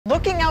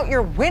looking out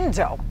your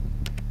window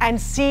and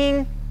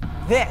seeing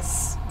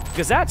this.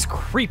 Because that's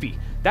creepy.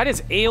 That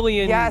is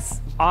alien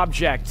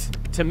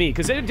object to me.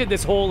 Because it did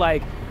this whole,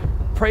 like,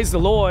 praise the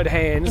Lord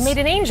hands. It made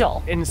an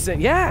angel.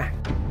 Yeah.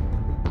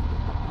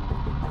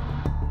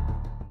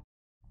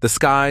 The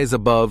skies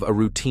above a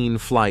routine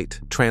flight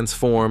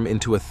transform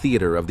into a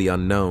theater of the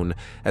unknown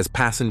as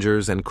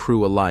passengers and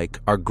crew alike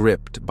are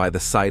gripped by the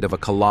sight of a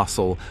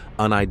colossal,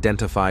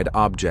 unidentified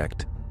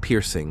object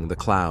piercing the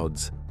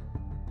clouds.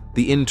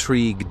 The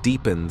intrigue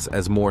deepens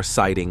as more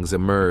sightings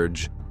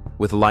emerge,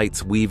 with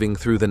lights weaving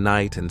through the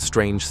night and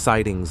strange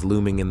sightings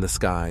looming in the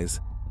skies.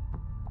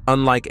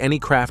 Unlike any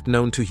craft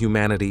known to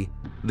humanity,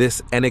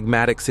 this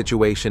enigmatic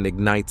situation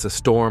ignites a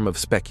storm of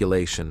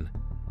speculation.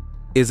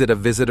 Is it a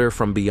visitor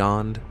from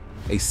beyond,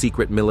 a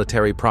secret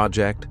military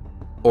project,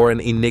 or an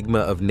enigma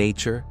of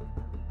nature?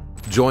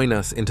 Join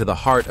us into the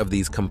heart of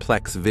these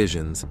complex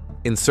visions,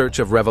 in search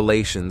of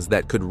revelations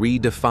that could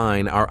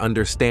redefine our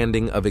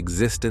understanding of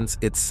existence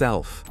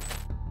itself.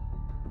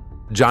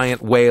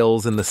 Giant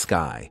whales in the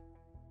sky.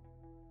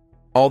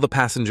 All the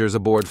passengers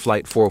aboard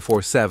Flight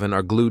 447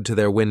 are glued to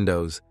their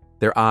windows,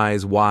 their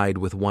eyes wide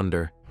with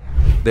wonder.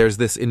 There's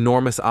this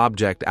enormous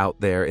object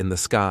out there in the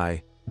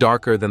sky,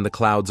 darker than the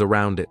clouds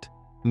around it,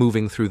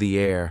 moving through the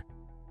air.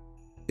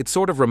 It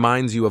sort of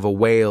reminds you of a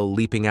whale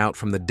leaping out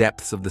from the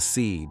depths of the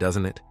sea,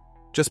 doesn't it?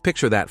 Just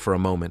picture that for a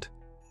moment.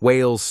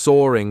 Whales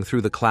soaring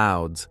through the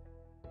clouds.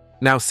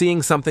 Now,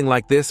 seeing something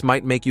like this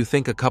might make you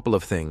think a couple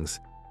of things.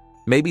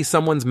 Maybe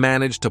someone's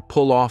managed to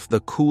pull off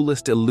the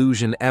coolest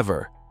illusion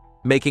ever,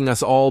 making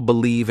us all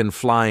believe in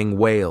flying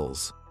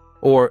whales.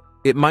 Or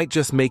it might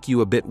just make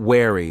you a bit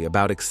wary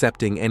about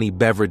accepting any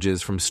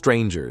beverages from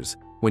strangers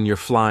when you're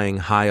flying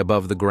high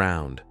above the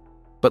ground.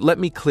 But let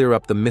me clear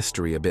up the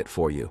mystery a bit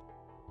for you.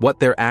 What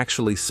they're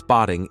actually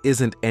spotting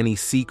isn't any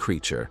sea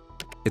creature.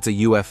 It's a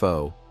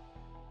UFO.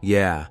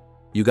 Yeah,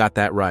 you got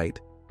that right.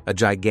 A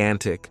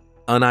gigantic,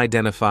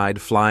 unidentified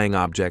flying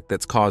object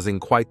that's causing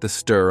quite the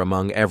stir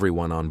among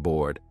everyone on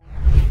board.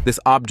 This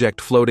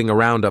object floating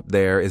around up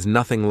there is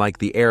nothing like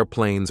the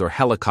airplanes or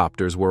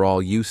helicopters we're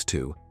all used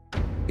to.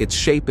 Its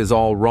shape is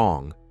all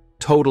wrong,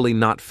 totally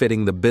not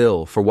fitting the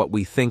bill for what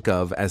we think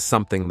of as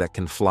something that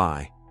can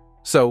fly.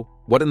 So,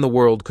 what in the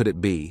world could it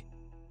be?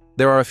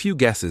 There are a few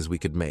guesses we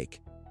could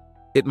make.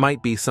 It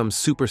might be some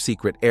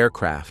super-secret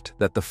aircraft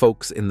that the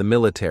folks in the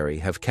military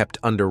have kept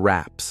under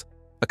wraps,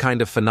 a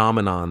kind of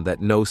phenomenon that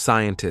no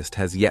scientist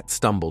has yet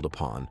stumbled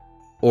upon.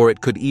 Or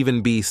it could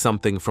even be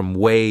something from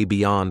way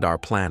beyond our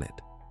planet.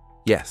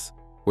 Yes,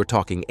 we're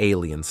talking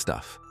alien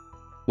stuff.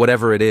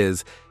 Whatever it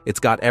is, it's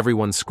got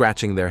everyone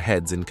scratching their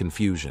heads in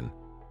confusion.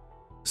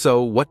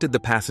 So, what did the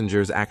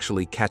passengers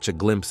actually catch a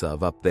glimpse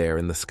of up there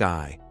in the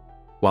sky?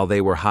 While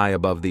they were high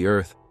above the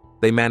Earth,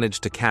 they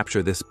managed to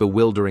capture this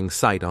bewildering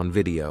sight on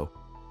video.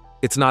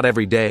 It's not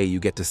every day you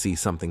get to see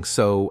something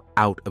so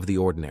out of the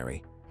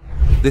ordinary.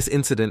 This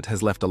incident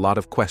has left a lot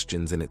of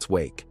questions in its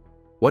wake.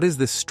 What is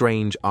this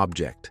strange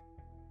object?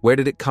 Where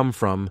did it come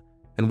from,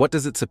 and what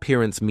does its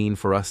appearance mean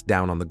for us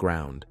down on the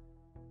ground?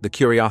 The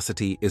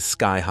curiosity is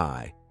sky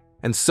high,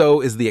 and so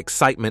is the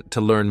excitement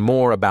to learn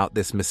more about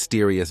this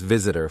mysterious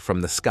visitor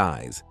from the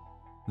skies.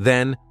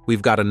 Then,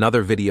 we've got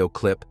another video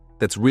clip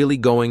that's really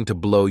going to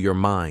blow your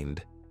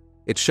mind.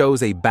 It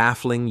shows a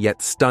baffling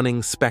yet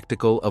stunning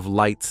spectacle of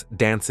lights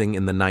dancing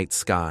in the night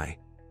sky.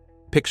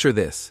 Picture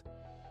this.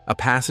 A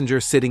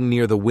passenger sitting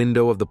near the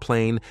window of the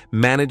plane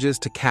manages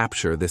to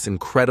capture this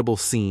incredible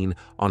scene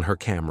on her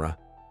camera.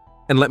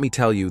 And let me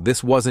tell you,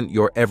 this wasn't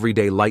your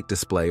everyday light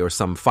display or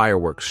some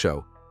fireworks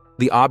show.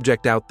 The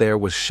object out there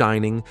was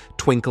shining,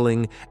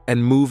 twinkling,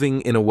 and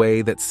moving in a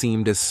way that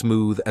seemed as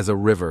smooth as a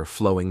river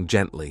flowing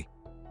gently.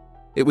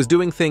 It was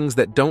doing things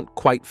that don't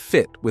quite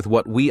fit with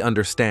what we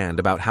understand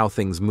about how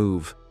things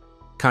move.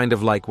 Kind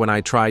of like when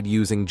I tried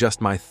using just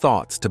my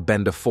thoughts to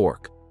bend a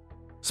fork.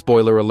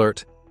 Spoiler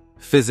alert,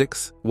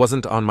 physics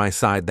wasn't on my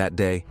side that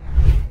day.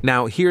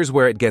 Now, here's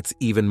where it gets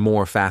even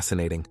more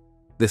fascinating.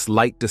 This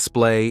light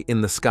display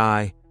in the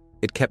sky,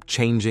 it kept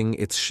changing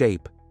its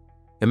shape.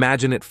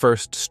 Imagine it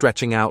first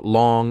stretching out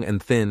long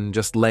and thin,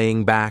 just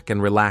laying back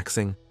and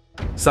relaxing.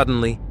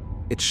 Suddenly,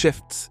 it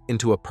shifts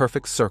into a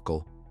perfect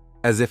circle,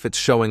 as if it's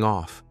showing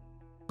off.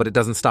 But it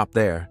doesn't stop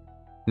there.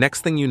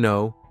 Next thing you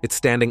know, it's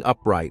standing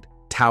upright,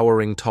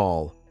 towering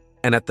tall.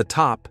 And at the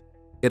top,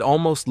 it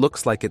almost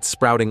looks like it's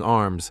sprouting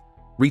arms,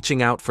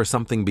 reaching out for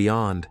something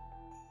beyond.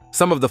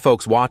 Some of the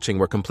folks watching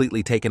were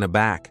completely taken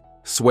aback,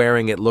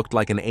 swearing it looked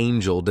like an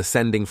angel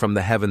descending from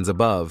the heavens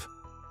above.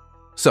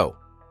 So,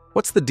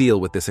 what's the deal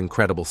with this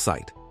incredible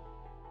sight?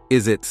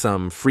 Is it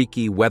some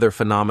freaky weather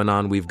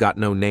phenomenon we've got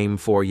no name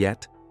for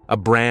yet? A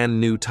brand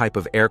new type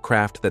of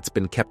aircraft that's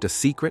been kept a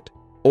secret?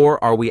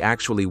 Or are we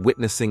actually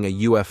witnessing a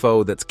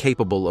UFO that's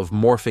capable of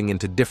morphing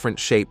into different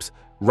shapes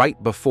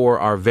right before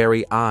our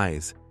very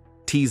eyes,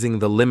 teasing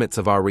the limits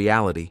of our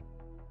reality?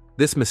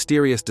 This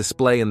mysterious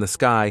display in the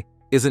sky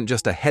isn't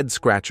just a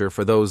head-scratcher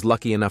for those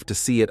lucky enough to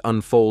see it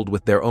unfold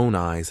with their own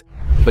eyes,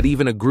 but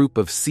even a group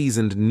of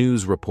seasoned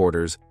news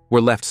reporters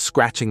were left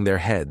scratching their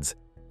heads,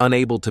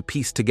 unable to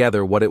piece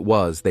together what it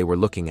was they were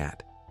looking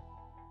at.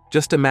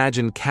 Just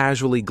imagine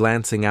casually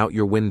glancing out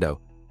your window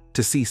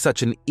to see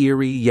such an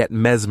eerie yet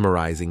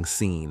mesmerizing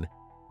scene.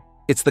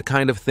 It's the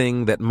kind of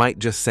thing that might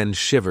just send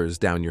shivers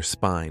down your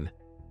spine.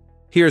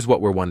 Here's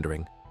what we're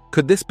wondering.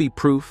 Could this be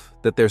proof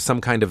that there's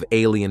some kind of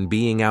alien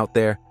being out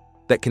there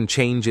that can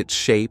change its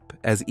shape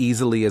as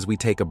easily as we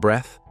take a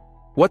breath?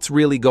 What's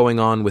really going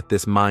on with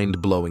this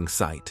mind-blowing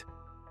sight?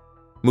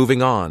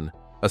 Moving on,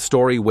 a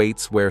story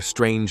waits where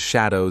strange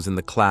shadows in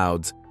the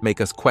clouds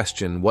make us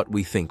question what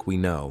we think we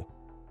know.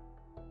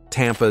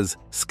 Tampa's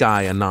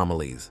sky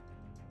anomalies.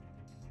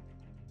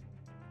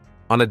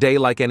 On a day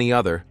like any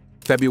other,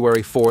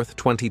 February 4th,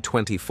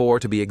 2024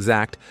 to be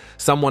exact,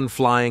 someone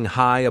flying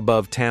high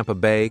above Tampa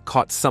Bay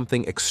caught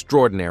something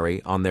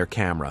extraordinary on their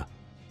camera.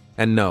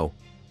 And no,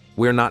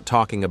 we're not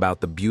talking about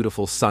the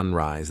beautiful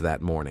sunrise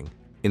that morning.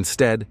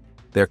 Instead,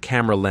 their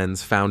camera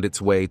lens found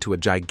its way to a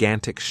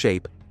gigantic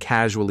shape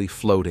casually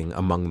floating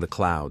among the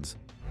clouds.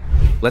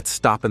 Let's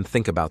stop and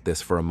think about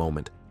this for a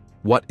moment.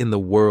 What in the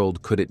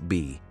world could it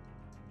be?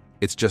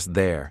 It's just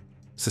there,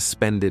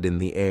 suspended in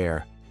the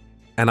air.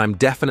 And I'm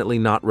definitely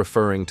not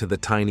referring to the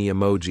tiny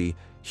emoji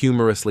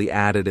humorously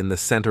added in the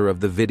center of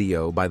the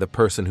video by the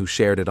person who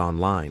shared it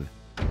online.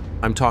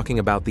 I'm talking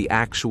about the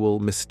actual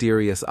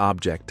mysterious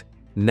object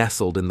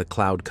nestled in the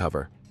cloud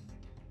cover.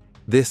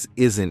 This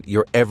isn't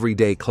your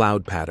everyday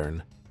cloud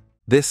pattern.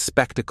 This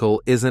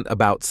spectacle isn't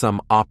about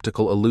some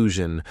optical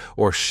illusion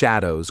or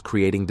shadows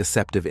creating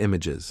deceptive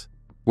images.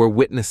 We're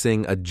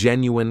witnessing a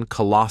genuine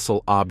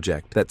colossal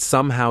object that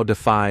somehow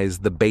defies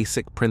the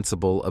basic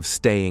principle of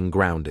staying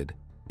grounded.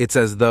 It's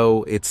as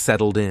though it's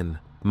settled in,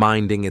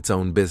 minding its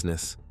own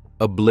business,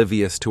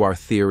 oblivious to our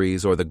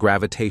theories or the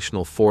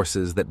gravitational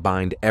forces that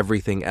bind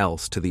everything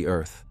else to the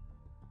Earth.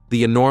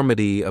 The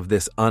enormity of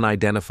this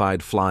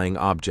unidentified flying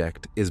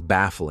object is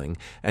baffling,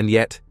 and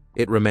yet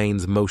it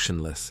remains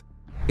motionless.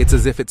 It's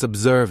as if it's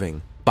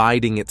observing,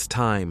 biding its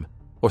time,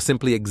 or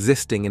simply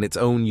existing in its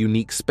own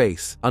unique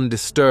space,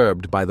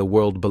 undisturbed by the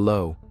world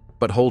below.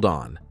 But hold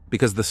on,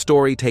 because the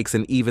story takes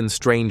an even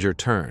stranger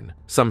turn.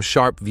 Some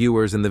sharp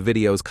viewers in the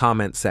video's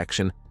comment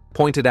section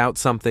pointed out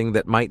something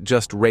that might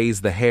just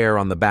raise the hair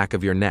on the back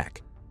of your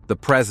neck. The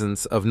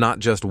presence of not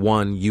just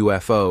one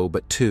UFO,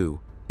 but two.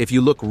 If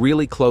you look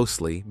really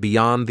closely,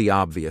 beyond the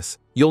obvious,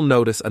 you'll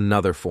notice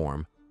another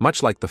form,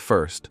 much like the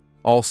first,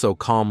 also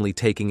calmly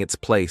taking its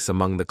place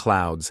among the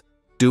clouds,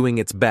 doing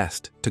its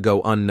best to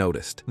go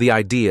unnoticed. The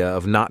idea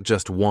of not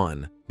just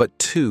one, but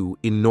two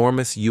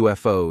enormous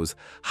UFOs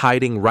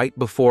hiding right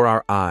before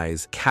our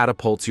eyes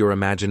catapults your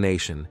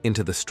imagination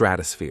into the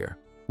stratosphere.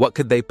 What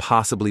could they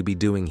possibly be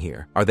doing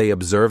here? Are they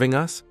observing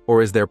us,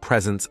 or is their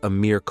presence a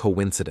mere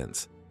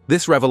coincidence?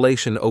 This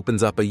revelation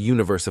opens up a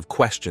universe of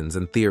questions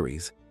and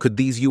theories. Could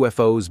these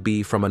UFOs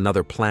be from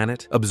another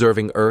planet,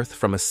 observing Earth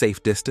from a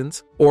safe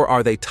distance? Or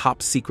are they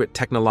top-secret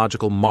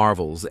technological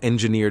marvels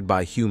engineered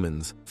by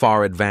humans,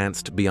 far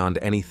advanced beyond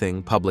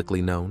anything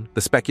publicly known?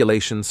 The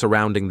speculation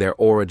surrounding their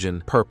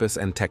origin, purpose,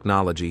 and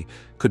technology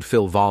could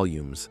fill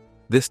volumes.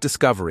 This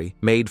discovery,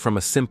 made from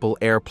a simple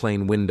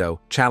airplane window,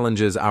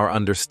 challenges our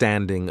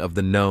understanding of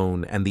the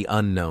known and the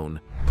unknown,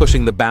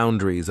 pushing the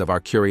boundaries of our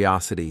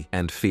curiosity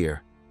and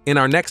fear. In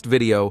our next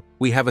video,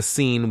 we have a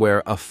scene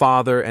where a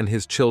father and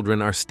his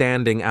children are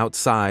standing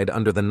outside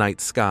under the night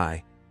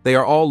sky. They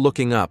are all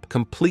looking up,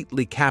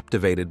 completely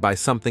captivated by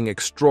something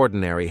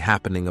extraordinary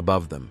happening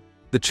above them.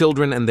 The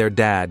children and their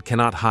dad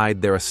cannot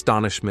hide their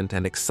astonishment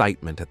and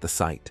excitement at the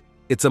sight.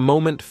 It's a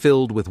moment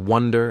filled with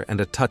wonder and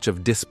a touch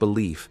of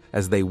disbelief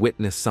as they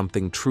witness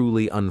something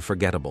truly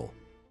unforgettable.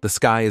 The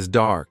sky is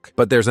dark,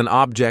 but there's an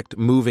object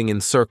moving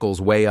in circles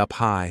way up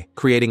high,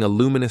 creating a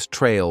luminous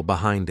trail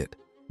behind it.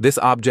 This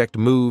object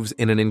moves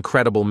in an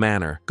incredible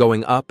manner,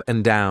 going up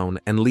and down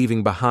and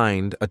leaving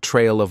behind a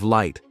trail of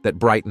light that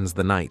brightens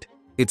the night.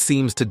 It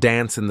seems to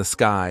dance in the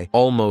sky,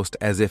 almost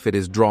as if it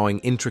is drawing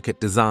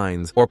intricate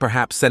designs or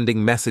perhaps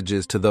sending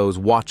messages to those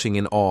watching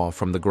in awe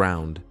from the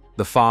ground.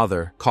 The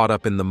father, caught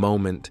up in the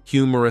moment,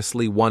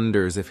 humorously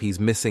wonders if he's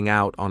missing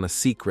out on a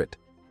secret,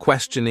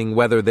 questioning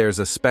whether there's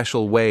a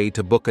special way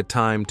to book a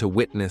time to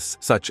witness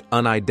such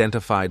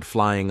unidentified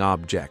flying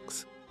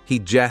objects. He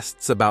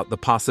jests about the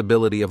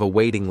possibility of a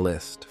waiting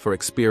list for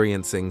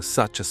experiencing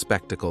such a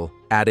spectacle,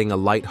 adding a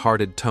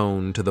light-hearted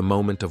tone to the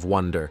moment of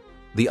wonder.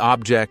 The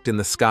object in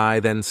the sky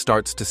then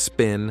starts to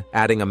spin,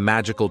 adding a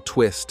magical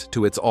twist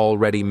to its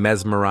already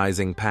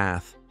mesmerizing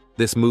path.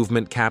 This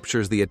movement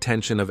captures the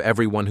attention of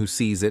everyone who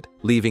sees it,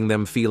 leaving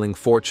them feeling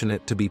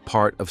fortunate to be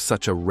part of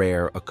such a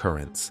rare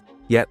occurrence.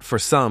 Yet, for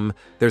some,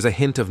 there's a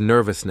hint of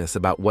nervousness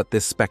about what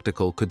this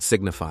spectacle could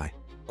signify.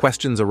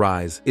 Questions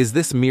arise. Is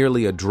this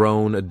merely a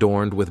drone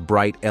adorned with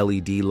bright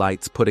LED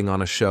lights putting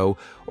on a show,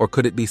 or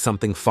could it be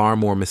something far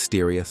more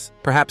mysterious,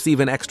 perhaps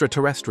even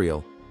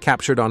extraterrestrial,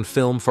 captured on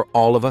film for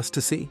all of us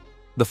to see?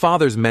 The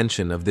father's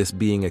mention of this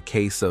being a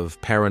case of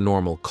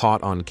paranormal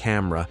caught on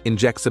camera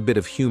injects a bit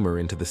of humor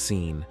into the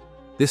scene.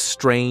 This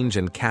strange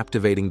and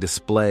captivating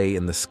display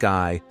in the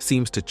sky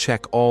seems to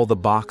check all the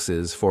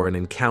boxes for an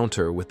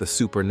encounter with the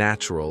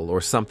supernatural or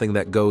something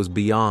that goes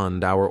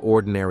beyond our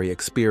ordinary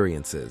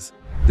experiences.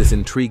 This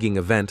intriguing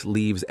event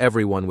leaves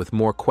everyone with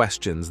more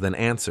questions than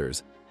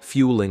answers,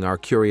 fueling our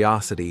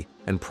curiosity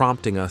and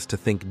prompting us to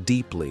think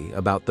deeply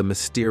about the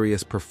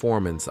mysterious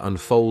performance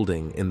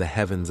unfolding in the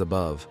heavens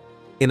above.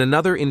 In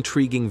another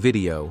intriguing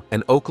video,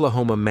 an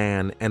Oklahoma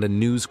man and a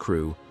news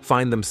crew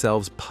find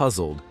themselves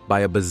puzzled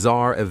by a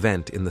bizarre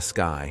event in the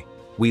sky.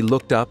 We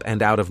looked up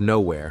and out of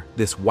nowhere,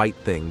 this white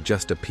thing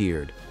just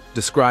appeared,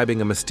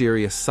 describing a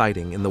mysterious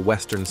sighting in the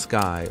western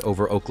sky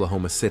over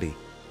Oklahoma City.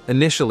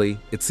 Initially,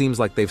 it seems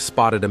like they've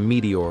spotted a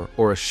meteor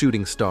or a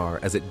shooting star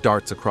as it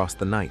darts across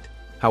the night.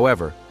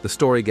 However, the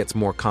story gets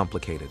more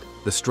complicated.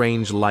 The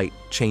strange light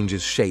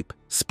changes shape,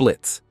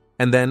 splits,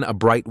 and then a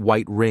bright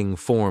white ring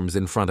forms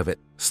in front of it,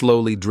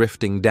 slowly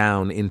drifting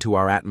down into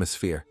our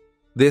atmosphere.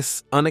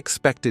 This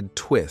unexpected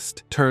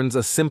twist turns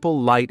a simple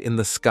light in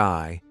the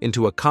sky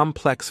into a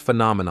complex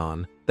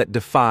phenomenon that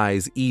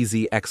defies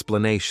easy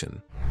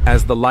explanation.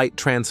 As the light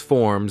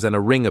transforms and a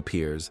ring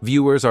appears,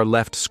 viewers are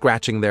left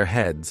scratching their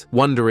heads,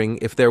 wondering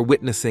if they're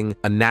witnessing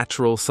a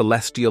natural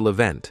celestial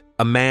event,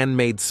 a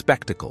man-made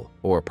spectacle,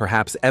 or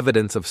perhaps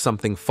evidence of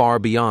something far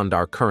beyond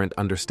our current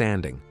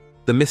understanding.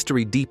 The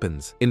mystery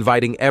deepens,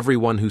 inviting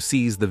everyone who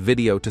sees the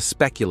video to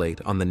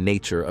speculate on the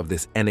nature of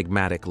this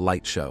enigmatic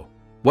light show.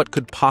 What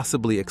could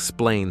possibly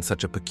explain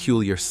such a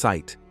peculiar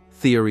sight?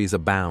 Theories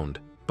abound,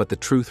 but the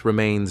truth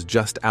remains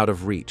just out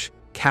of reach,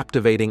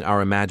 captivating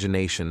our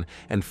imagination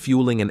and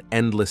fueling an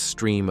endless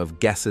stream of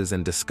guesses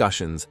and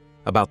discussions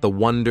about the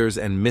wonders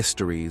and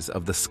mysteries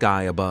of the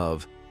sky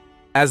above.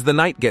 As the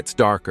night gets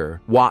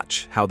darker,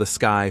 watch how the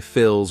sky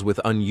fills with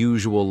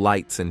unusual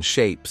lights and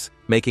shapes,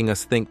 making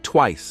us think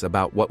twice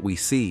about what we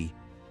see.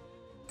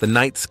 The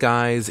night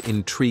sky's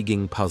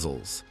intriguing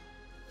puzzles.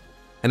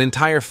 An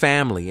entire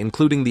family,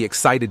 including the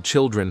excited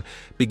children,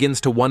 begins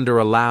to wonder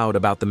aloud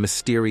about the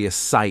mysterious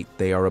sight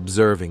they are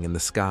observing in the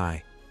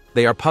sky.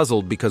 They are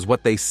puzzled because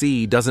what they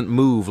see doesn't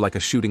move like a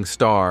shooting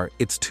star,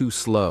 it's too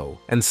slow.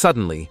 And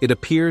suddenly, it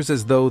appears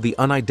as though the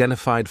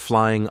unidentified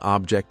flying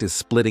object is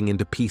splitting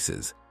into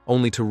pieces,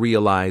 only to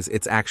realize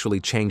it's actually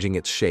changing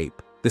its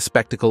shape. This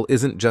spectacle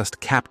isn't just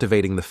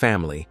captivating the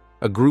family.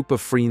 A group of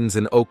friends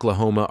in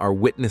Oklahoma are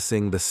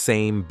witnessing the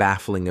same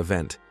baffling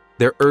event.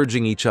 They're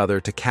urging each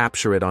other to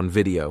capture it on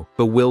video,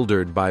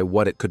 bewildered by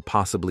what it could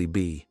possibly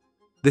be.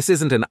 This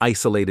isn't an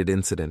isolated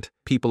incident.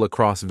 People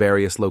across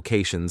various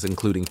locations,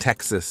 including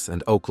Texas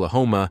and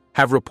Oklahoma,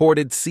 have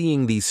reported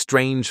seeing these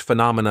strange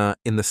phenomena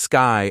in the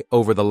sky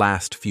over the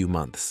last few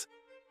months.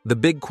 The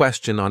big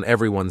question on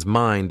everyone's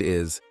mind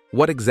is,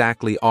 what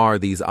exactly are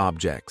these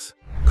objects?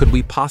 Could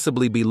we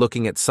possibly be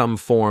looking at some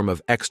form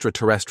of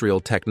extraterrestrial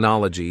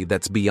technology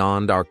that's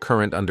beyond our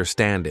current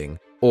understanding?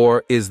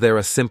 Or is there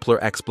a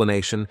simpler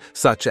explanation,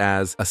 such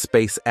as a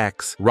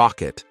SpaceX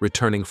rocket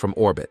returning from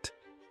orbit?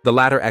 The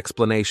latter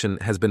explanation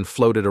has been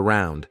floated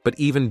around, but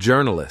even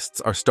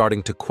journalists are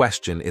starting to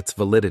question its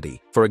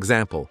validity. For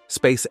example,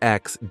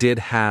 SpaceX did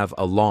have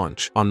a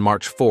launch on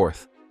March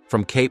 4th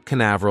from Cape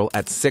Canaveral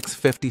at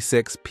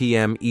 6:56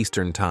 p.m.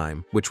 Eastern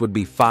Time, which would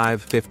be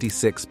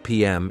 5:56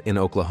 p.m. in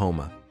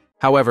Oklahoma.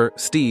 However,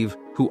 Steve,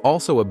 who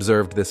also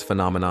observed this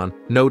phenomenon,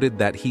 noted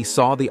that he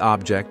saw the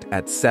object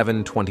at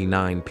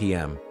 7:29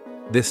 p.m.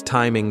 This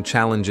timing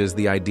challenges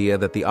the idea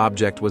that the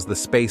object was the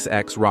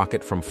SpaceX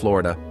rocket from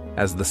Florida,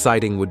 as the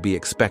sighting would be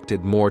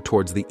expected more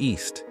towards the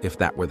east if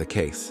that were the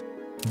case.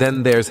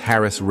 Then there's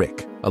Harris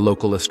Rick, a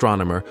local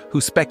astronomer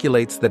who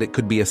speculates that it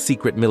could be a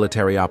secret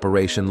military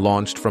operation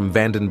launched from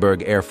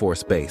Vandenberg Air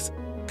Force Base,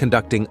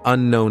 conducting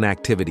unknown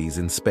activities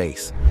in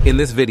space. In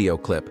this video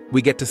clip,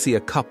 we get to see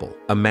a couple,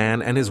 a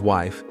man and his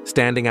wife,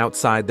 standing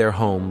outside their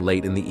home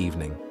late in the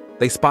evening.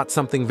 They spot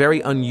something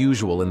very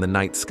unusual in the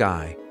night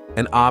sky,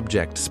 an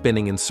object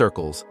spinning in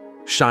circles,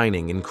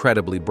 shining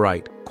incredibly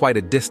bright, quite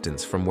a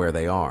distance from where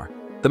they are.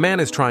 The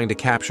man is trying to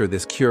capture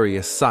this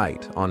curious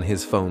sight on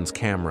his phone's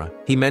camera.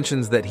 He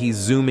mentions that he's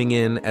zooming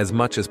in as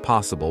much as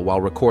possible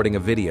while recording a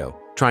video,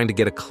 trying to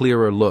get a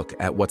clearer look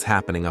at what's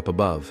happening up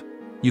above.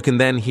 You can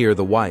then hear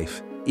the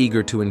wife,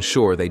 eager to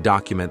ensure they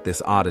document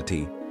this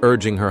oddity,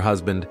 urging her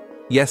husband,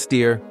 "Yes,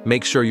 dear,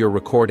 make sure you're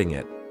recording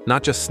it.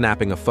 Not just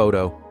snapping a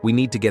photo, we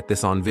need to get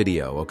this on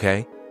video,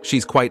 okay?"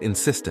 She's quite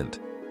insistent,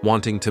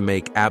 wanting to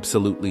make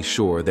absolutely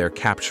sure they're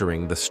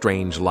capturing the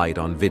strange light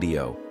on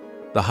video.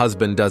 The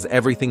husband does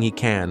everything he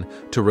can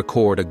to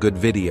record a good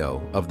video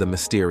of the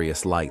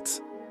mysterious lights.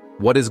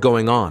 "What is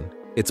going on?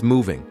 It's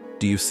moving.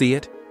 Do you see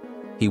it?"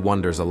 he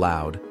wonders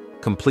aloud,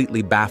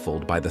 completely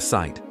baffled by the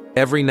sight.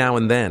 Every now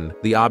and then,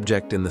 the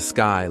object in the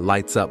sky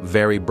lights up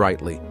very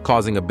brightly,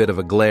 causing a bit of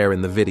a glare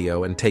in the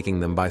video and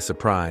taking them by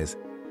surprise.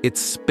 "It's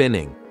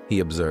spinning," he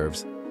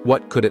observes.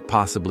 "What could it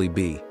possibly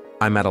be?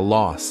 I'm at a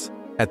loss."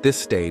 At this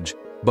stage,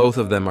 both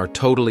of them are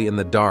totally in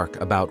the dark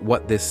about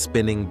what this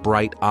spinning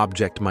bright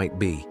object might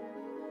be.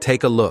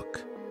 "Take a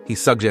look," he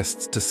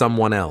suggests to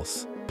someone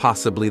else,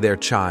 possibly their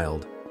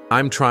child.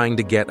 "I'm trying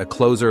to get a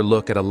closer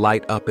look at a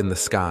light up in the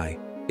sky.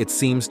 It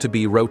seems to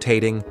be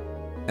rotating,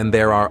 and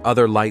there are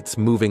other lights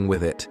moving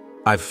with it.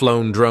 I've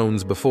flown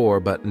drones before,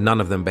 but none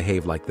of them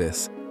behave like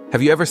this.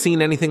 Have you ever seen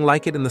anything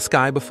like it in the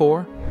sky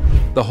before?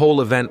 The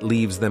whole event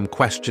leaves them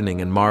questioning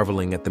and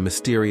marveling at the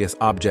mysterious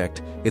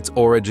object, its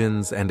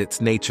origins and its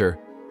nature,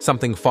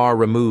 something far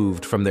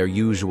removed from their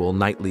usual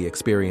nightly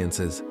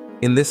experiences.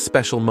 In this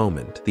special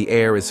moment, the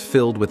air is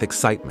filled with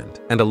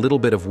excitement and a little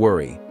bit of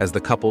worry as the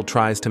couple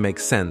tries to make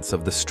sense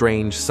of the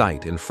strange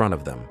sight in front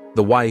of them.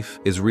 The wife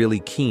is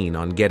really keen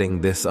on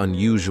getting this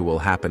unusual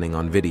happening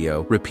on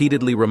video,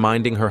 repeatedly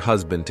reminding her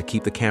husband to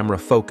keep the camera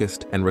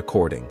focused and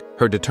recording.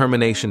 Her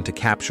determination to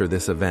capture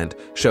this event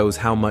shows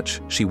how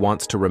much she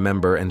wants to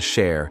remember and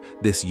share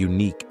this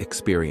unique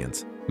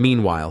experience.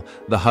 Meanwhile,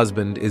 the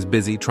husband is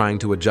busy trying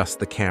to adjust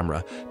the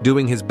camera,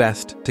 doing his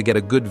best to get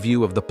a good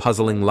view of the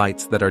puzzling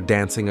lights that are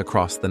dancing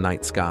across the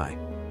night sky.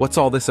 "What's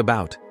all this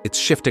about? It's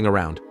shifting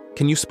around.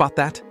 Can you spot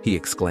that?" he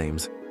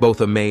exclaims,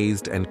 both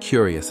amazed and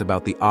curious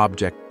about the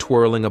object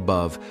twirling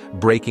above,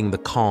 breaking the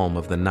calm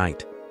of the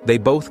night. They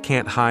both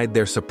can't hide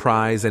their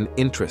surprise and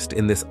interest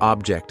in this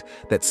object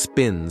that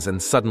spins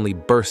and suddenly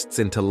bursts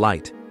into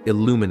light,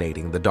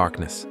 illuminating the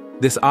darkness.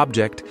 This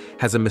object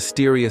has a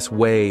mysterious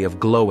way of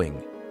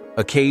glowing,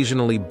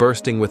 occasionally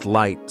bursting with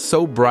light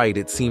so bright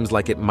it seems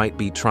like it might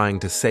be trying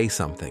to say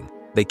something.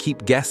 They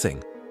keep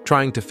guessing,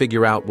 trying to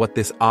figure out what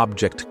this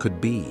object could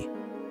be.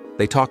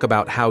 They talk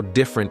about how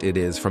different it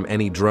is from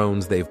any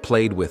drones they've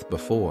played with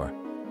before.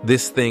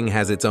 This thing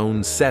has its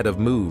own set of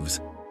moves,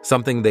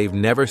 something they've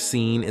never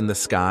seen in the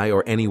sky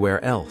or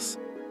anywhere else.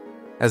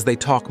 As they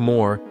talk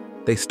more,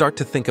 they start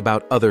to think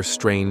about other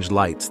strange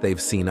lights they've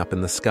seen up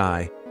in the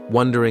sky,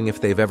 wondering if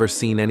they've ever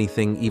seen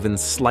anything even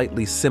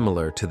slightly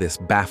similar to this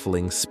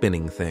baffling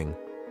spinning thing.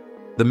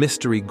 The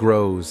mystery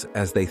grows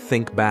as they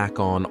think back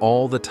on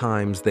all the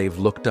times they've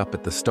looked up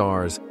at the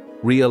stars,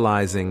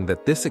 realizing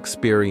that this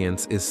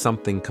experience is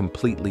something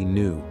completely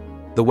new.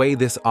 The way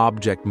this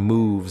object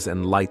moves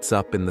and lights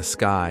up in the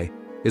sky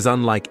is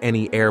unlike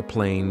any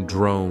airplane,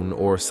 drone,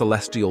 or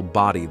celestial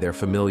body they're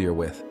familiar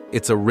with.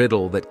 It's a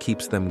riddle that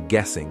keeps them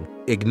guessing,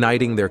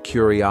 igniting their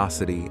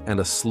curiosity and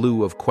a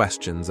slew of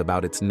questions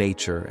about its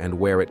nature and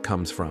where it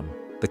comes from.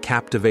 The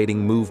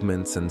captivating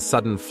movements and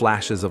sudden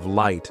flashes of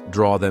light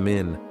draw them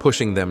in,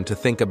 pushing them to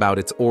think about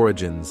its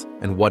origins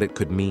and what it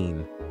could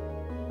mean.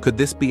 Could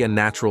this be a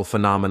natural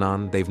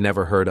phenomenon they've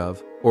never heard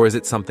of, or is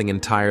it something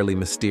entirely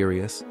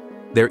mysterious?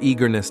 Their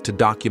eagerness to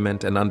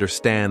document and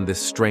understand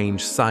this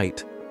strange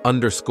sight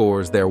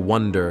underscores their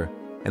wonder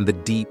and the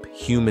deep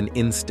human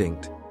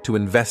instinct to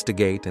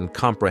investigate and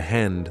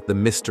comprehend the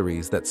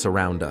mysteries that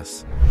surround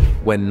us.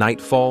 When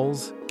night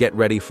falls, get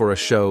ready for a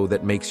show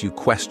that makes you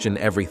question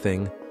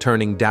everything,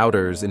 turning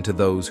doubters into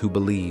those who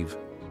believe.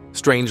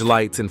 Strange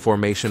lights in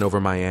formation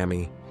over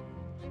Miami.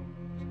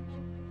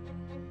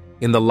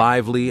 In the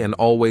lively and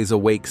always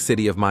awake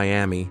city of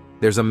Miami,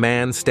 there's a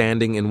man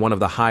standing in one of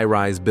the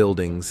high-rise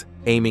buildings,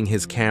 aiming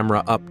his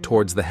camera up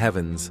towards the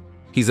heavens.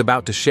 He's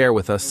about to share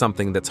with us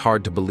something that's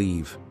hard to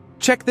believe.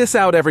 "Check this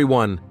out,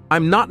 everyone!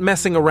 I'm not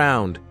messing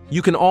around.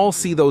 You can all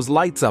see those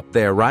lights up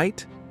there,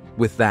 right?"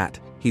 With that,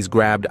 he's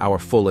grabbed our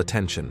full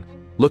attention.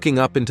 Looking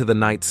up into the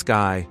night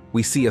sky,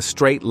 we see a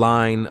straight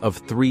line of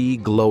 3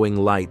 glowing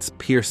lights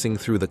piercing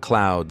through the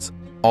clouds,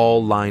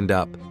 all lined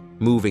up,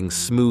 moving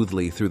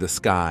smoothly through the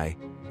sky,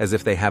 as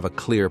if they have a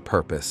clear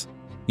purpose.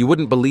 You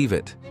wouldn't believe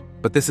it,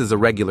 but this is a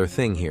regular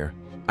thing here.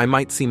 I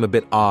might seem a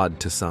bit odd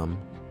to some,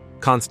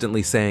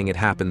 constantly saying it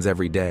happens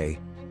every day.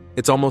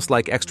 It's almost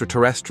like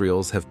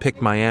extraterrestrials have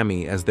picked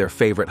Miami as their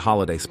favorite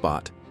holiday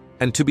spot.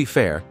 And to be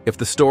fair, if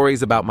the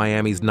stories about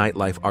Miami's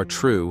nightlife are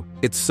true,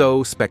 it's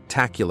so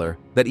spectacular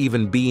that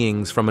even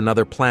beings from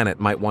another planet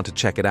might want to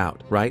check it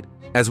out, right?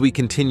 As we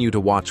continue to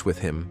watch with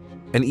him,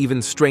 an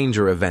even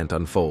stranger event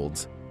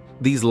unfolds.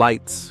 These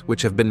lights,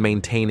 which have been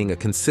maintaining a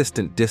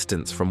consistent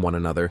distance from one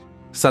another,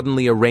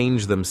 suddenly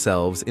arrange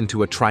themselves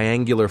into a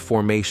triangular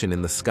formation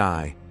in the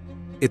sky.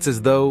 It's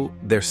as though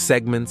they're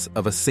segments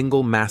of a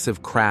single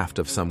massive craft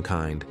of some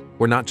kind.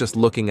 We're not just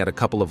looking at a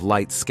couple of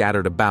lights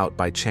scattered about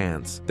by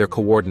chance. They're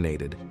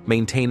coordinated,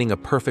 maintaining a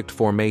perfect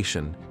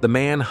formation. The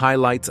man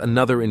highlights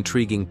another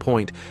intriguing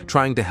point,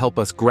 trying to help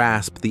us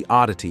grasp the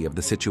oddity of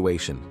the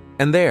situation.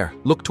 And there,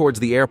 look towards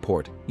the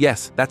airport.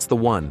 Yes, that's the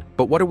one.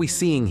 But what are we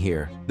seeing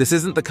here? This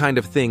isn't the kind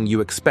of thing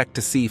you expect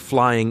to see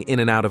flying in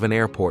and out of an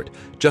airport.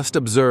 Just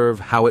observe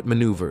how it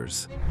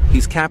maneuvers.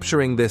 He's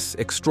capturing this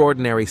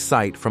extraordinary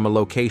sight from a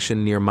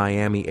location near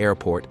Miami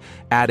Airport,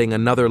 adding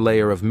another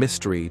layer of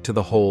mystery to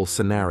the whole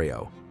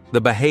scenario. The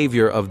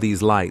behavior of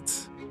these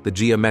lights, the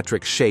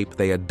geometric shape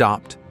they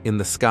adopt in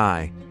the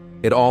sky,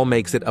 it all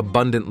makes it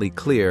abundantly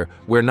clear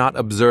we're not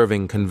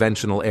observing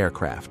conventional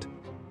aircraft.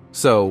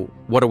 So,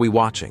 what are we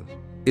watching?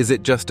 Is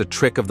it just a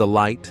trick of the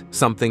light,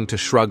 something to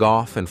shrug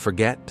off and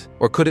forget?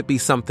 Or could it be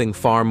something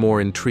far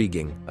more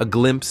intriguing, a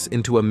glimpse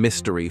into a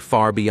mystery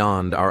far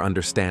beyond our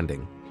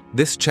understanding?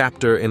 This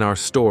chapter in our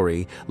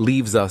story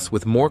leaves us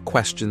with more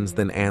questions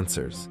than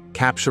answers,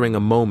 capturing a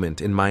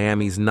moment in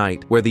Miami's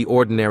night where the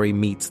ordinary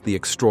meets the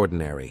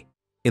extraordinary.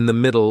 in the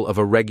middle of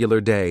a regular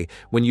day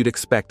when you'd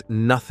expect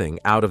nothing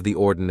out of the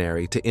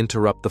ordinary to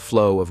interrupt the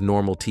flow of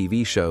normal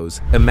TV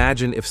shows.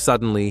 Imagine if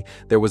suddenly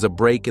there was a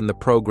break in the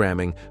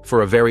programming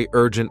for a very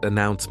urgent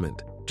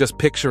announcement. Just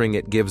picturing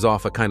it gives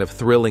off a kind of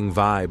thrilling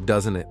vibe,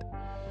 doesn't it?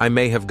 I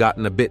may have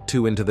gotten a bit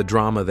too into the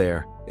drama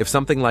there. If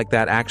something like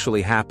that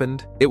actually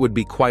happened, it would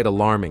be quite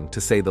alarming, to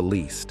say the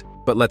least.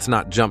 But let's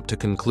not jump to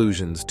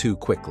conclusions too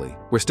quickly.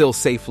 We're still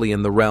safely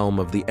in the realm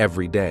of the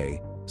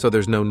everyday, so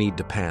there's no need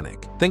to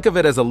panic. Think of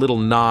it as a little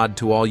nod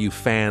to all you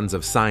fans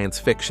of science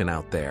fiction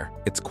out there.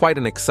 It's quite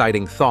an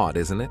exciting thought,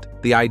 isn't it?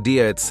 The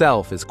idea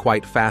itself is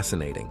quite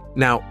fascinating.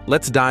 Now,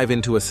 let's dive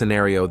into a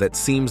scenario that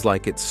seems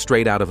like it's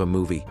straight out of a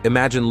movie.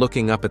 Imagine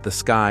looking up at the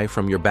sky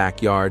from your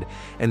backyard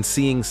and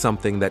seeing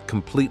something that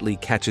completely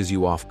catches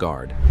you off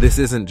guard. This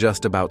isn't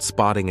just about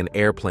spotting an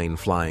airplane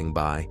flying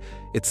by.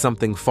 It's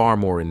something far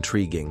more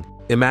intriguing.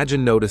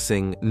 Imagine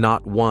noticing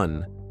not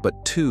one,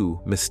 but two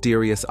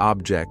mysterious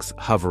objects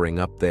hovering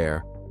up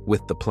there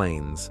with the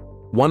planes.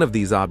 One of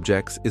these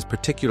objects is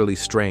particularly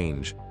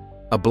strange,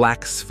 a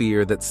black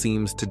sphere that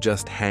seems to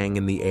just hang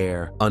in the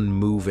air,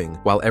 unmoving,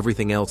 while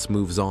everything else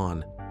moves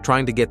on.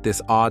 Trying to get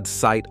this odd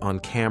sight on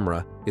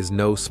camera is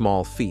no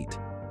small feat,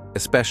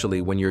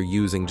 especially when you're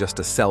using just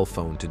a cell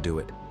phone to do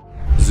it.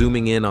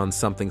 Zooming in on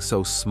something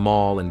so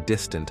small and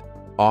distant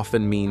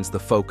often means the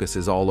focus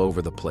is all over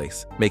the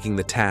place, making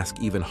the task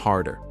even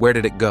harder. Where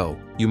did it go?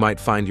 You might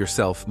find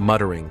yourself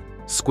muttering,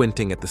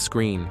 squinting at the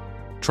screen,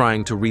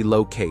 trying to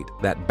relocate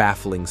that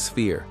baffling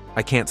sphere.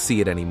 I can't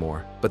see it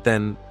anymore. But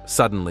then,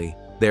 suddenly,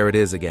 there it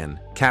is again,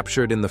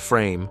 captured in the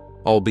frame,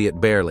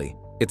 albeit barely.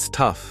 It's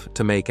tough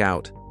to make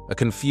out, a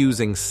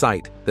confusing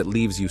sight that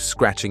leaves you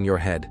scratching your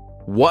head.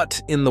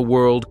 What in the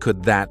world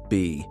could that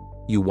be?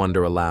 You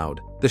wonder aloud.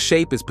 The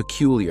shape is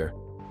peculiar,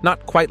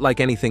 not quite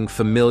like anything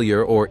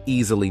familiar or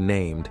easily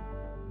named.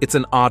 It's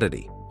an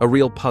oddity, a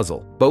real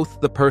puzzle. Both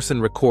the person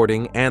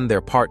recording and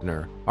their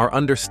partner are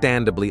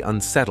understandably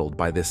unsettled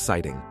by this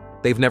sighting.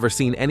 They've never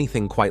seen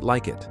anything quite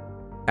like it.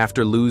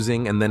 After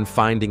losing and then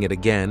finding it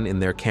again in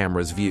their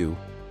camera's view,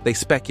 they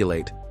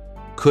speculate.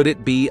 Could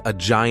it be a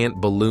giant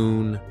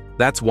balloon?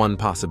 That's one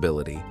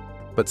possibility,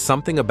 but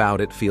something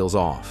about it feels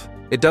off.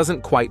 It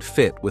doesn't quite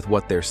fit with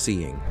what they're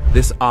seeing.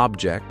 This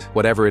object,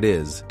 whatever it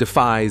is,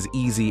 defies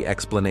easy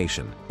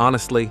explanation.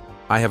 Honestly,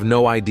 I have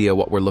no idea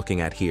what we're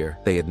looking at here,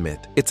 they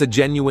admit. It's a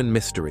genuine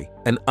mystery,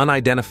 an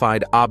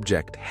unidentified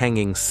object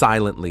hanging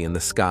silently in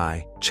the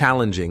sky,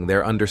 challenging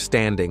their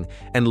understanding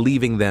and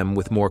leaving them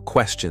with more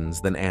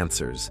questions than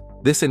answers.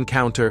 This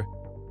encounter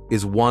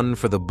is one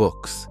for the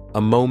books,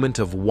 a moment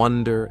of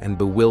wonder and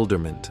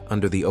bewilderment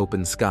under the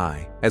open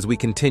sky. As we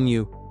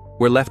continue,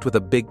 we're left with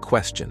a big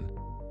question.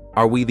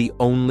 Are we the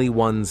only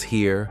ones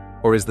here,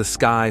 or is the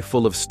sky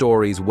full of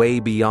stories way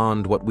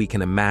beyond what we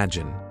can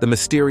imagine? The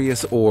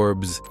mysterious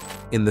orbs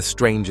in the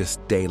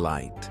strangest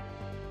daylight.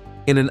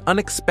 In an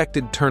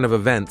unexpected turn of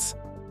events,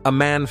 a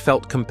man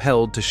felt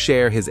compelled to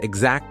share his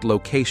exact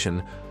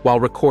location while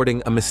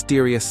recording a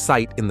mysterious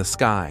sight in the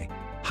sky,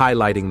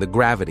 highlighting the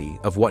gravity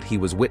of what he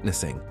was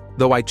witnessing.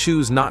 Though I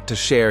choose not to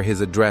share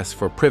his address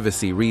for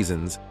privacy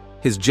reasons,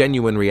 his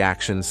genuine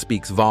reaction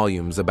speaks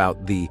volumes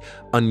about the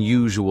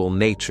unusual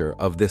nature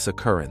of this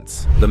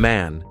occurrence. The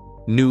man,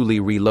 newly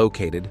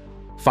relocated,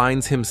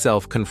 finds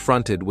himself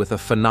confronted with a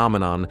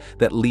phenomenon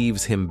that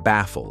leaves him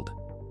baffled.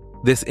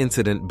 This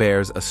incident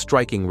bears a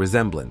striking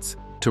resemblance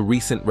to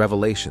recent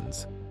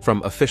revelations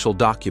from official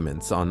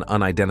documents on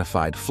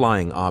unidentified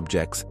flying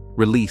objects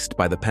released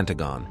by the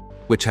Pentagon,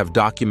 which have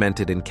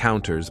documented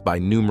encounters by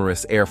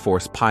numerous Air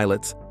Force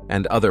pilots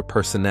and other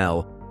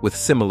personnel with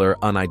similar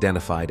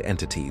unidentified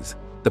entities.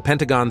 The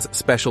Pentagon's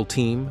special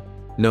team,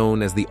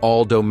 known as the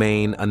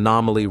All-Domain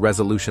Anomaly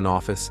Resolution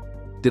Office,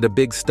 did a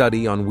big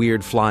study on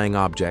weird flying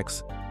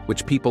objects,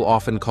 which people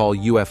often call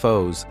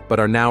UFOs, but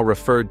are now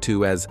referred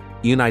to as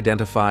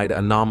unidentified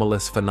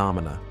anomalous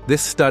phenomena.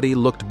 This study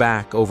looked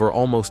back over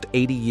almost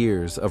 80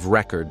 years of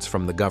records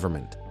from the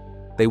government.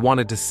 They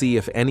wanted to see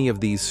if any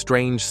of these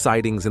strange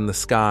sightings in the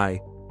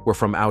sky were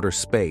from outer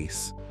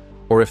space,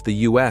 or if the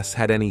US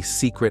had any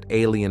secret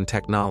alien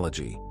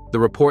technology. The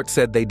report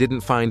said they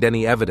didn't find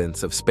any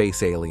evidence of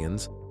space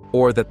aliens,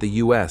 or that the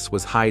US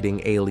was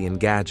hiding alien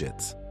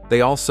gadgets.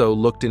 They also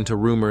looked into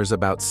rumors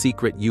about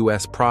secret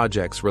US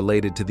projects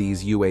related to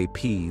these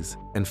UAPs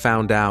and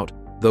found out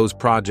those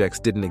projects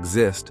didn't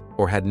exist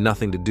or had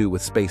nothing to do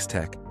with space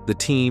tech. The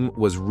team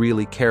was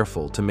really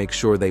careful to make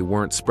sure they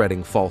weren't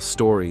spreading false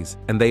stories,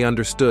 and they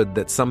understood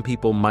that some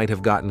people might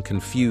have gotten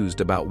confused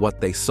about what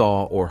they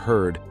saw or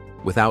heard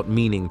without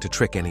meaning to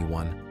trick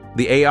anyone.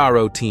 The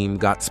ARO team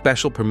got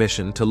special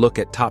permission to look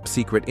at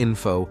top-secret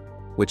info,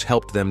 which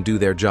helped them do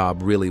their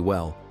job really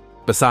well.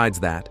 Besides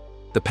that,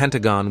 the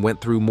Pentagon went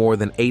through more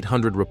than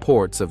 800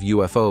 reports of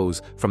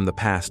UFOs from the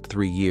past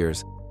 3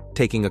 years,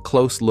 taking a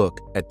close look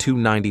at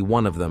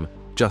 291 of them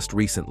just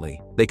recently.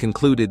 They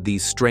concluded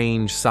these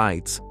strange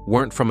sights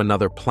weren't from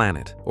another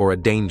planet or a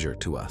danger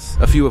to us.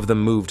 A few of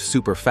them moved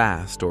super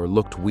fast or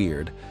looked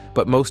weird,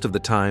 but most of the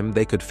time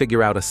they could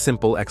figure out a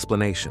simple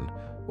explanation.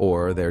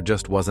 or there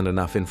just wasn't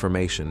enough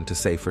information to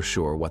say for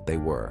sure what they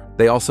were.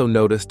 They also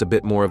noticed a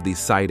bit more of these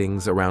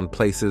sightings around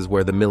places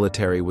where the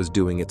military was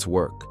doing its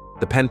work.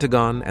 The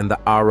Pentagon and the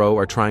ARO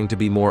are trying to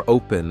be more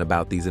open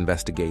about these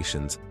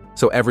investigations,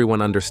 so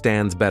everyone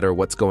understands better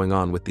what's going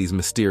on with these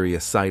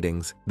mysterious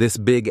sightings. This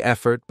big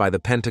effort by the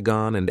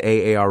Pentagon and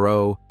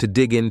AARO to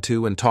dig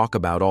into and talk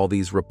about all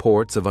these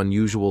reports of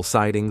unusual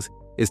sightings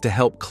is to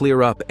help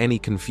clear up any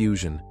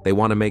confusion. They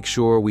want to make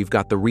sure we've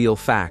got the real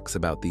facts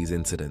about these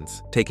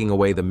incidents, taking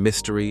away the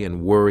mystery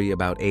and worry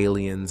about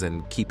aliens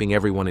and keeping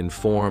everyone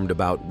informed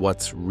about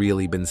what's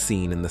really been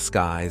seen in the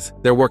skies.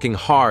 They're working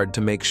hard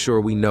to make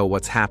sure we know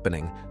what's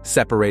happening,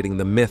 separating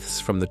the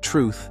myths from the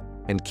truth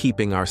and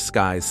keeping our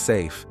skies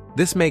safe.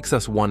 This makes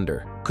us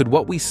wonder, could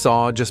what we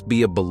saw just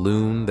be a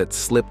balloon that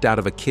slipped out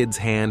of a kid's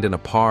hand in a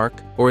park?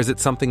 Or is it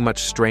something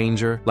much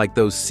stranger, like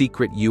those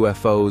secret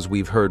UFOs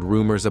we've heard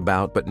rumors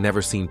about but never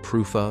seen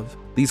proof of?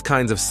 These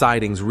kinds of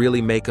sightings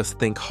really make us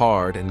think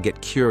hard and get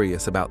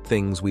curious about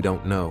things we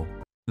don't know.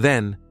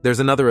 Then, there's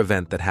another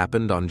event that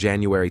happened on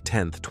January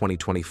 10th,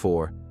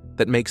 2024,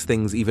 that makes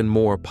things even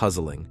more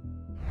puzzling.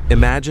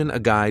 Imagine a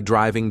guy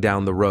driving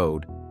down the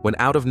road when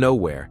out of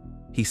nowhere,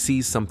 he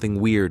sees something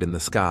weird in the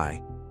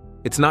sky.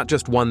 It's not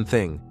just one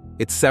thing,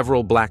 it's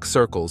several black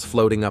circles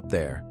floating up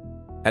there.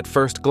 At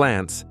first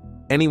glance,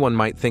 anyone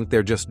might think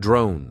they're just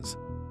drones,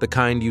 the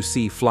kind you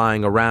see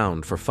flying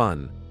around for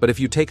fun. But if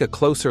you take a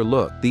closer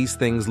look, these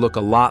things look a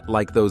lot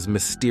like those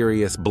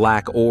mysterious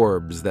black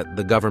orbs that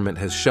the government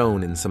has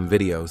shown in some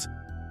videos.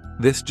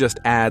 This just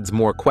adds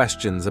more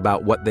questions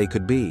about what they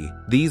could be.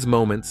 These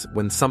moments,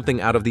 when something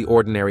out of the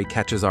ordinary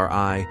catches our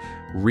eye,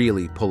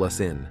 really pull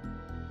us in.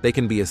 They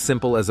can be as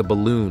simple as a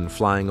balloon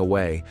flying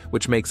away,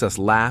 which makes us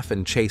laugh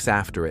and chase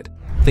after it,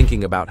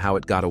 thinking about how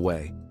it got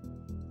away.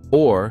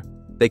 Or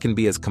they can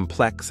be as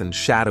complex and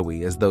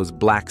shadowy as those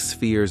black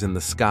spheres in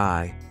the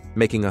sky,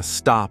 making us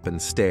stop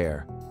and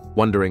stare,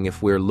 wondering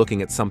if we're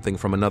looking at something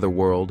from another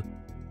world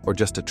or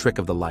just a trick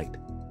of the light.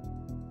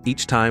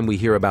 Each time we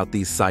hear about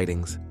these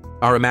sightings,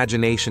 our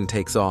imagination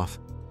takes off,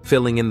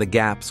 filling in the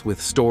gaps with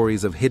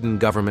stories of hidden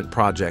government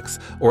projects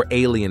or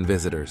alien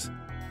visitors.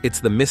 It's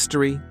the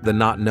mystery, the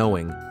not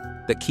knowing,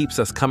 that keeps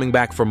us coming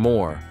back for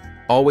more,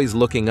 always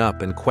looking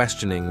up and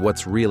questioning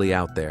what's really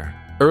out there.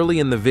 Early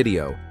in the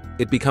video,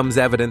 it becomes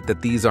evident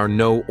that these are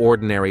no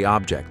ordinary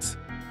objects.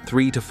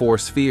 3 to 4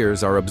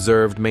 spheres are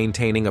observed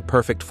maintaining a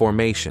perfect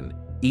formation,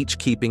 each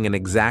keeping an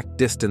exact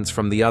distance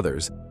from the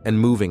others and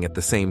moving at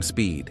the same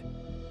speed.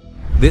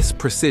 This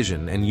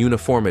precision and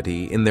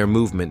uniformity in their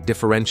movement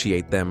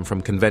differentiate them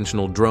from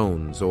conventional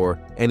drones or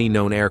any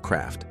known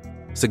aircraft,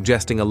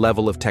 suggesting a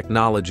level of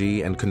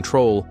technology and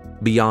control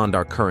beyond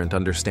our current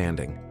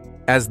understanding.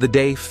 As the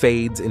day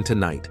fades into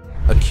night,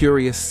 a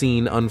curious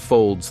scene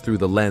unfolds through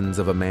the lens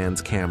of a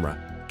man's camera,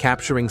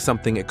 capturing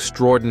something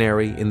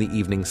extraordinary in the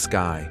evening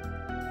sky.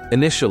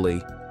 Initially,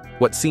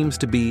 what seems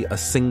to be a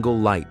single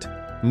light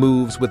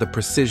moves with a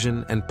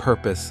precision and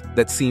purpose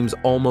that seems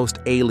almost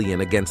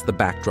alien against the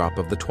backdrop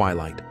of the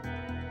twilight.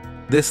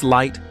 This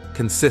light,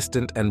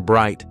 consistent and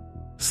bright,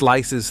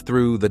 slices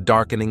through the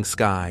darkening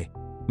sky,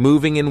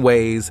 moving in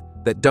ways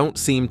that don't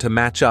seem to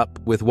match up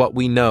with what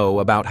we know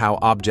about how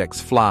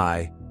objects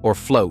fly or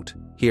float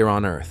here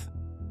on Earth.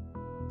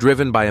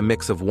 Driven by a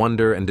mix of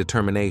wonder and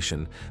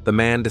determination, the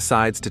man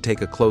decides to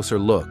take a closer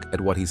look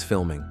at what he's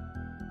filming.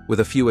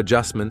 With a few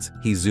adjustments,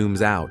 he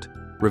zooms out,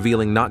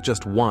 revealing not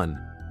just one,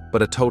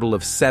 but a total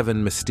of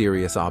 7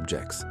 mysterious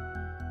objects.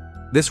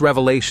 This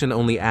revelation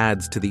only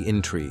adds to the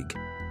intrigue.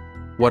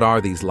 What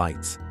are these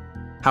lights?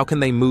 How can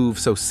they move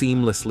so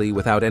seamlessly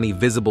without any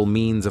visible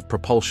means of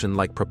propulsion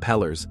like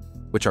propellers,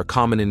 which are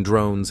common in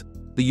drones,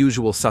 the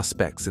usual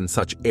suspects in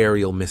such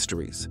aerial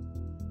mysteries?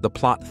 The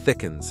plot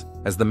thickens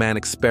as the man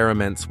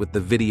experiments with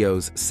the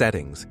video's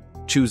settings,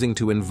 choosing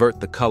to invert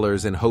the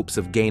colors in hopes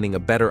of gaining a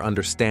better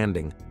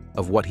understanding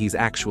of what he's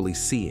actually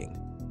seeing.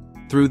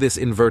 Through this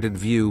inverted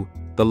view,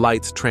 the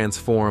lights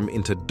transform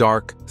into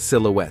dark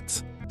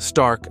silhouettes,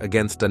 stark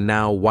against a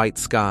now white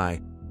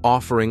sky,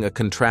 offering a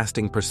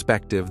contrasting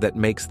perspective that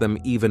makes them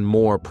even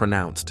more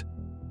pronounced.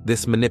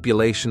 This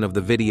manipulation of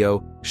the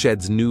video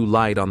sheds new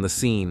light on the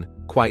scene,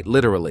 quite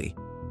literally,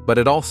 but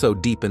it also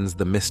deepens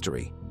the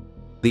mystery.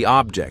 The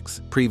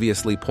objects,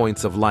 previously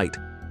points of light,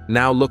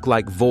 now look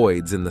like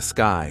voids in the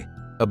sky,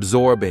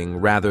 absorbing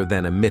rather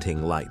than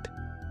emitting light.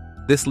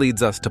 This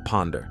leads us to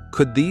ponder,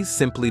 could these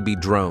simply be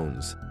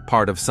drones,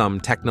 part of some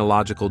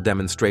technological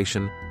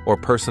demonstration or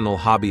personal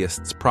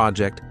hobbyist's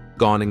project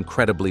gone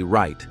incredibly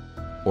right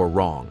or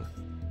wrong?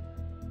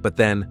 But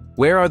then,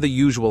 where are the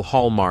usual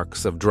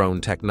hallmarks of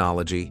drone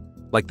technology,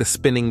 like the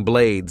spinning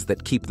blades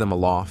that keep them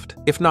aloft?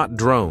 If not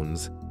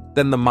drones,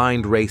 then the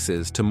mind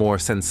races to more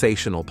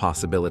sensational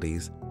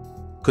possibilities.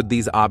 Could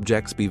these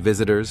objects be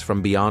visitors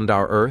from beyond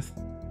our Earth?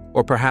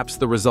 Or perhaps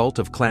the result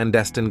of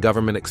clandestine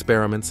government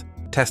experiments,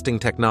 testing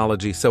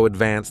technology so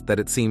advanced that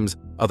it seems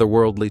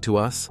otherworldly to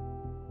us?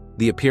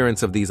 The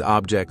appearance of these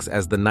objects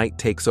as the night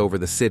takes over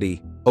the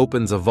city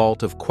opens a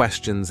vault of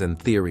questions and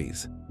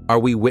theories. Are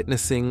we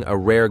witnessing a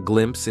rare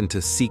glimpse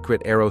into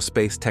secret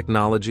aerospace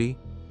technology?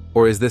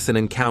 Or is this an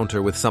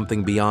encounter with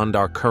something beyond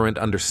our current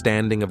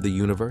understanding of the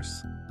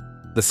universe?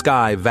 The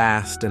sky,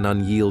 vast and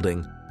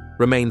unyielding,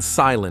 remains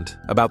silent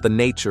about the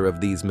nature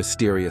of these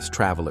mysterious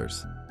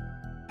travelers.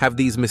 Have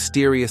these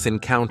mysterious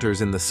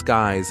encounters in the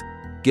skies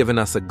given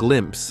us a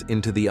glimpse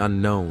into the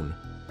unknown?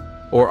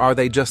 Or are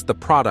they just the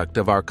product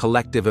of our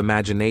collective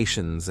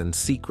imaginations and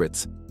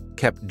secrets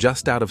kept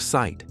just out of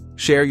sight?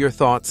 Share your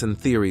thoughts and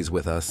theories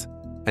with us,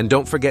 and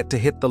don't forget to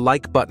hit the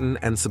like button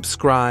and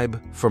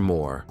subscribe for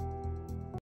more.